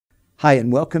Hi,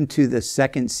 and welcome to the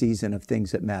second season of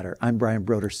Things That Matter. I'm Brian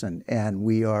Brodersen, and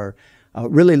we are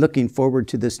really looking forward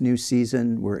to this new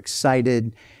season. We're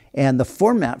excited, and the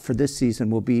format for this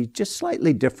season will be just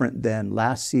slightly different than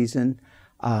last season.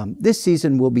 This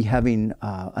season we'll be having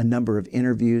a number of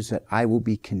interviews that I will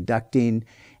be conducting,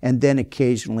 and then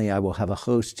occasionally I will have a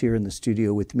host here in the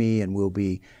studio with me, and we'll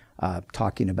be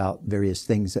talking about various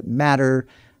things that matter,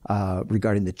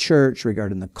 regarding the church,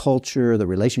 regarding the culture, the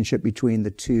relationship between the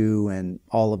two, and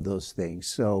all of those things.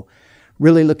 So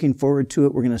really looking forward to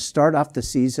it. We're going to start off the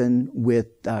season with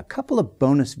a couple of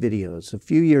bonus videos. A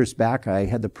few years back, I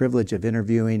had the privilege of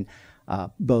interviewing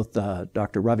both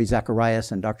Dr. Ravi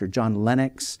Zacharias and Dr. John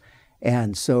Lennox.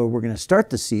 And so we're going to start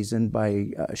the season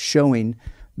by showing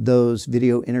those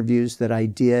video interviews that I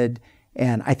did.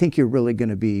 And I think you're really going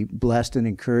to be blessed and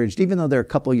encouraged. Even though they're a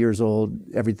couple years old,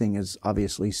 everything is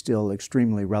obviously still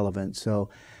extremely relevant. So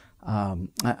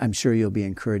I'm sure you'll be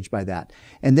encouraged by that.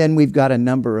 And then we've got a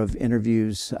number of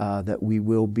interviews that we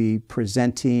will be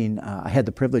presenting. I had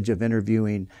the privilege of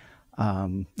interviewing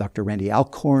Dr. Randy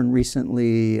Alcorn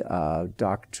recently,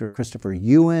 Dr. Christopher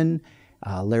Ewan,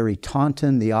 Larry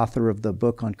Taunton, the author of the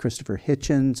book on Christopher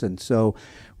Hitchens. And so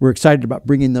we're excited about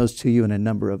bringing those to you and a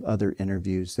number of other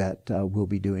interviews that we'll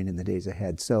be doing in the days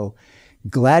ahead. So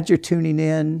glad you're tuning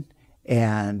in,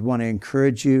 and want to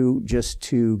encourage you just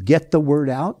to get the word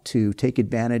out, to take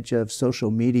advantage of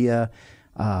social media.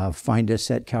 Find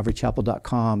us at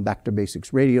calvarychapel.com,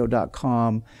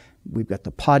 backtobasicsradio.com. We've got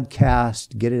the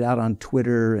podcast. Get it out on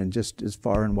Twitter and just as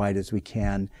far and wide as we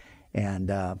can.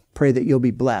 And pray that you'll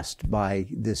be blessed by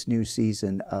this new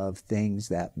season of Things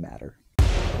That Matter.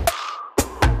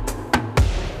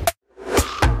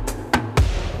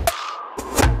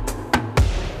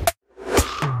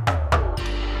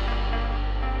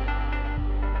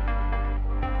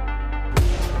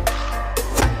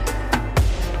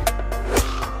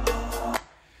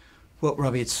 Well,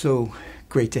 Ravi, it's so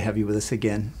great to have you with us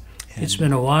again. It's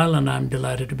been a while, and I'm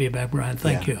delighted to be back, Brian.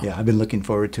 Thank you. Yeah, I've been looking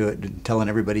forward to it and telling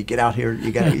everybody, get out here.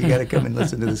 You got to come and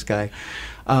listen to this guy.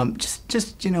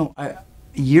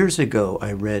 Years ago,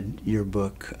 I read your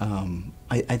book.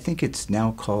 I think it's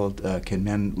now called "Can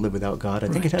Men Live Without God?" I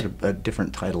think it had a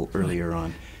different title earlier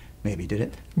on. Maybe, did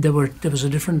it? There was a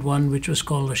different one which was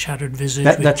called "A Shattered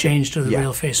Visage," which changed to the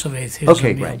real face of atheism.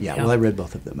 Okay, right. Yeah. Well, I read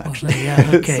both of them actually.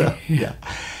 Okay. So, yeah.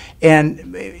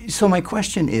 And so my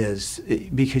question is,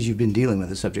 because you've been dealing with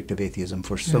the subject of atheism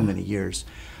for so many years,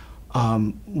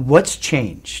 what's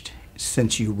changed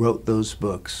since you wrote those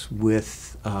books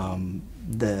with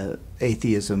the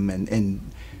atheism and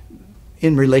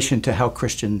in relation to how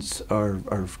Christians are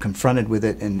confronted with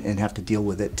it and have to deal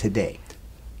with it today?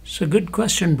 It's a good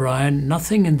question, Brian.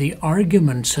 Nothing in the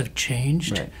arguments have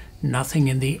changed. Right. Nothing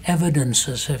in the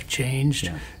evidences have changed.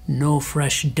 Yeah. No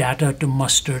fresh data to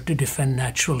muster to defend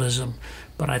naturalism.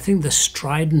 But I think the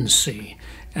stridency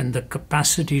and the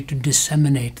capacity to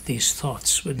disseminate these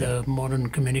thoughts with the modern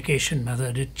communication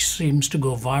method, it seems to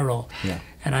go viral. Yeah.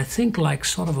 And I think like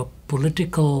sort of a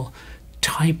political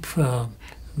type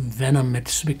venom,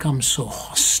 it's become so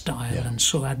hostile and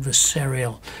so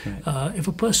adversarial. Right. If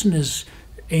a person is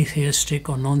atheistic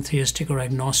or non-theistic or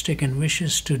agnostic and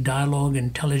wishes to dialogue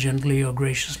intelligently or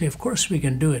graciously, of course we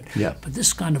can do it. Yeah. But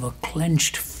this kind of a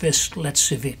clenched fist,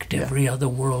 let's evict every other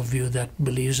worldview that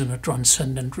believes in a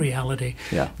transcendent reality,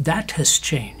 that has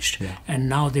changed. Yeah. And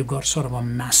now they've got sort of a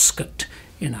mascot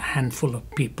in a handful of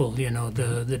people,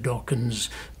 the Dawkins,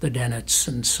 the Dennett's,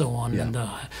 and so on, and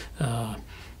the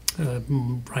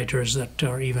writers that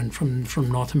are even from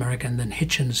North America, and then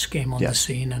Hitchens came on the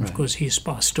scene, and of course he's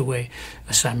passed away,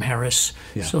 Sam Harris.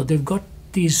 So they've got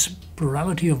these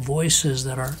plurality of voices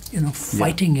that are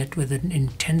fighting it with an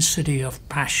intensity of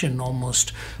passion,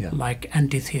 almost like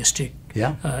anti-theistic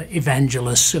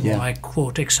evangelists, if I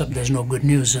quote, except there's no good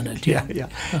news in it.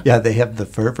 They have the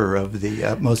fervor of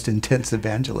the most intense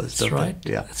evangelists. That's right.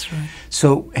 Yeah, that's right.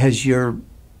 So has your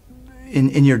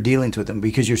in your dealings with them,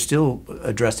 because you're still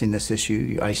addressing this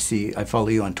issue, I follow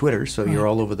you on Twitter, so you're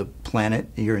all over the planet.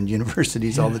 You're in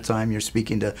universities all the time. You're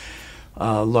speaking to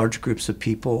large groups of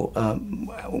people.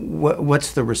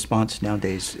 What's the response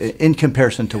nowadays in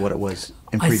comparison to what it was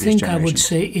in previous generations? I would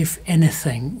say, if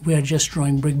anything, we are just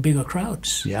drawing bigger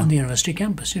crowds on the university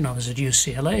campus. I was at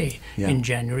UCLA in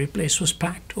January. Place was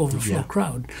packed, overflow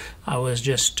crowd. I was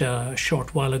just a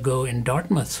short while ago in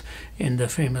Dartmouth in the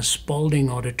famous Spalding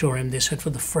Auditorium. They said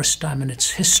for the first time in its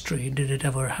history did it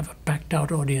ever have a packed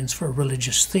out audience for a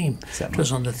religious theme. It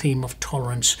was on the theme of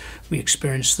tolerance. We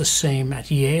experienced the same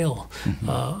at Yale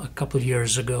a couple of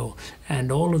years ago. and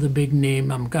all of the big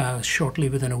name. Shortly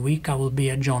within a week, I will be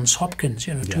at Johns Hopkins.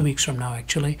 2 weeks from now,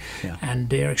 actually, and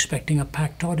they are expecting a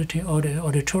packed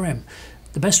auditorium.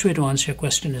 The best way to answer your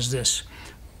question is this.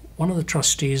 One of the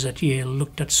trustees at Yale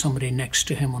looked at somebody next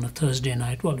to him on a Thursday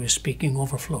night while we were speaking,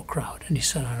 overflow crowd, and he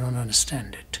said, I don't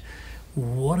understand it.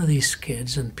 What are these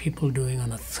kids and people doing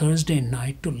on a Thursday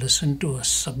night to listen to a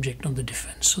subject on the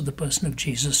defense of the person of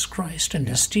Jesus Christ and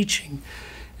his teaching?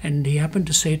 And he happened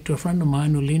to say it to a friend of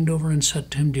mine who leaned over and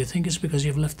said to him, do you think it's because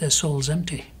you've left their souls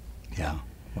empty? Yeah.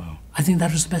 Wow. I think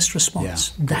that was the best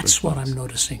response. Yeah, that's what I'm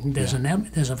noticing. There's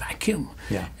there's a vacuum.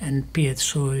 Yeah. And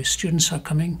so students are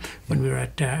coming. When we were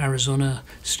at Arizona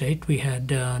State, we had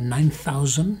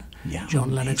 9,000.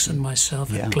 John Lennox and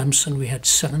myself. At Clemson, we had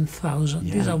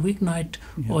 7,000. These are weeknight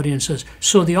audiences.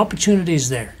 So the opportunity is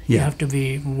there. You have to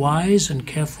be wise and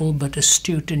careful, but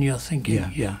astute in your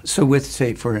thinking. So with,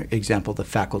 say, for example, the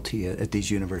faculty at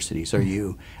these universities, are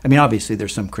you, I mean, obviously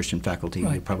there's some Christian faculty,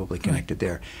 and you're probably connected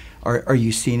there. Are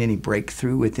you seeing any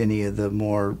breakthrough with any of the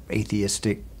more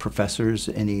atheistic professors?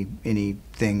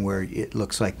 Anything where it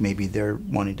looks like maybe they're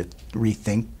wanting to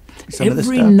rethink some of the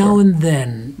stuff? Every now and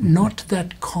then, not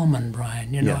that common,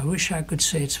 Brian. I wish I could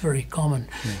say it's very common.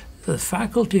 The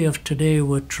faculty of today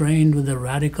were trained with the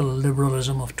radical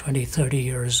liberalism of 20, 30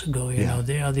 years ago.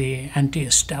 They are the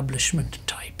anti-establishment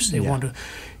types. They want to,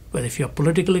 but if you're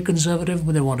politically conservative,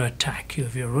 they want to attack you.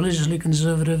 If you're religiously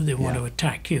conservative, they want to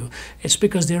attack you. It's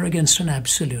because they're against an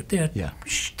absolute. They're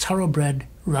thoroughbred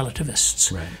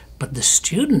relativists. Right. But the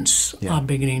students are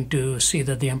beginning to see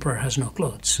that the emperor has no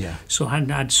clothes. So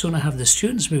I'd sooner have the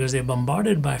students, because they're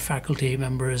bombarded by faculty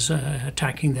members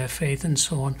attacking their faith and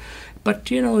so on. But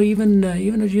even at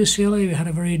UCLA, we had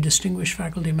a very distinguished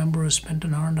faculty member who spent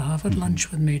an hour and a half at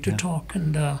lunch with me to talk,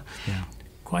 and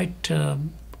quite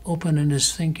open in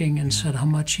his thinking, and said how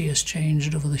much he has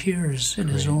changed over the years in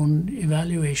his own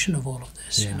evaluation of all of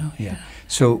this.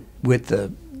 So with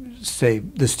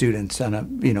the students on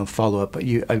a follow-up,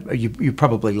 you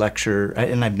probably lecture,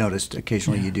 and I've noticed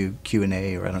occasionally you do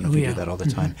Q&A, or I don't know if you do that all the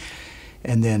time.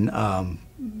 And then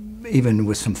even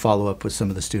with some follow-up with some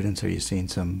of the students, are you seeing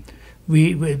some?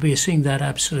 We're seeing that,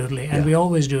 absolutely, and we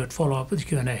always do it, follow up with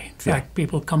Q&A. In fact,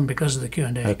 people come because of the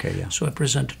Q&A. So I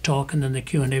present a talk, and then the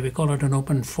Q&A, we call it an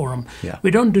open forum. We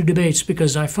don't do debates,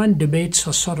 because I find debates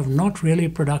are sort of not really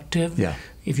productive.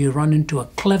 If you run into a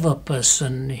clever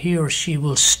person, he or she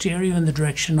will steer you in the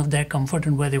direction of their comfort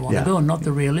and where they want to go, not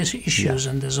the real issues,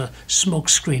 and there's a smoke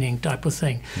screening type of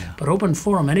thing. But open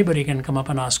forum, anybody can come up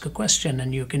and ask a question,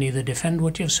 and you can either defend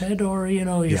what you've said, or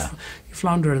you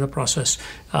flounder in the process.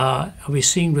 Are we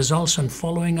seeing results and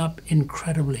following up?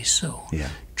 Incredibly so.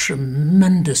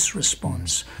 Tremendous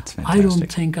response. I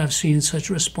don't think I've seen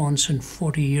such response in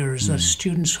 40 years. There's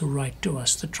students who write to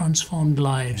us, the transformed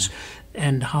lives,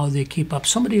 and how they keep up.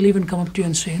 Somebody will even come up to you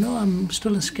and say, I'm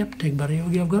still a skeptic, but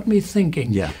you've got me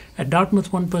thinking. At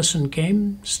Dartmouth, one person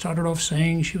came, started off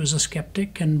saying she was a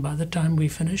skeptic, and by the time we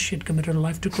finished, she'd committed her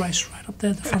life to Christ right up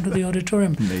there at the front of the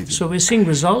auditorium. So we're seeing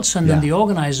results, and then the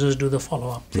organizers do the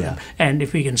follow-up. And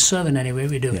if we can serve in any way,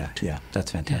 we do it.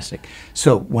 That's fantastic.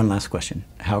 So one last question.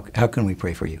 How can we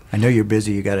pray for you? I know you're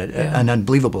busy. You got an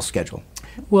unbelievable schedule.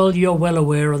 Well, you're well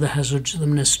aware of the hazards of the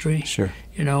ministry. Sure.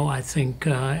 I think,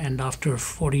 and after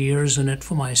 40 years in it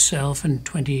for myself and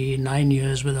 29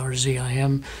 years with our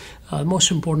ZIM, the most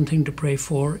important thing to pray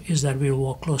for is that we'll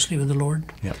walk closely with the Lord.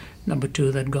 Number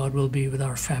two, that God will be with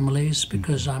our families,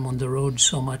 because I'm on the road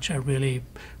so much. I really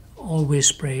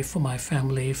always pray for my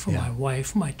family, for my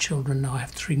wife, my children. Now I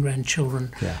have 3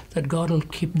 grandchildren, that God will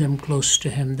keep them close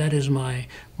to Him. That is my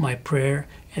prayer.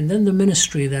 And then the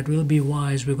ministry, that we'll be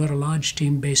wise. We've got a large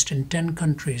team based in 10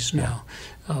 countries now,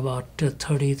 about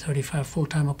 30, 35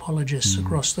 full-time apologists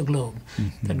across the globe,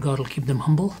 that God will keep them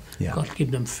humble, God will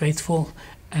keep them faithful,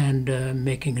 and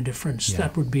making a difference.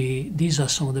 That would be, these are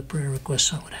some of the prayer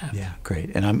requests I would have.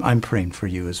 Great. And I'm praying for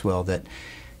you as well, that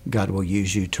God will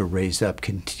use you to raise up,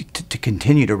 to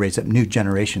continue to raise up new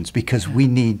generations, because we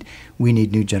need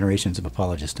new generations of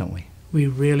apologists, don't we? We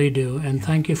really do, and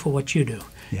thank you for what you do.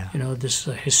 This is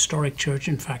a historic church.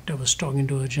 In fact, I was talking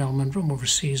to a gentleman from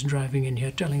overseas driving in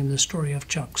here, telling him the story of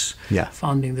Chuck's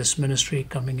founding this ministry,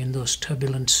 coming in those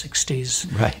turbulent 60s,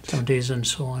 70s, and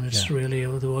so on. It's really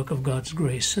the work of God's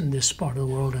grace in this part of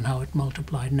the world, and how it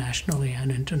multiplied nationally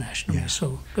and internationally.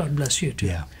 So God bless you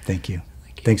too. Thank you.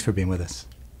 Thanks for being with us.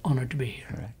 Honored to be here.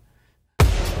 All right.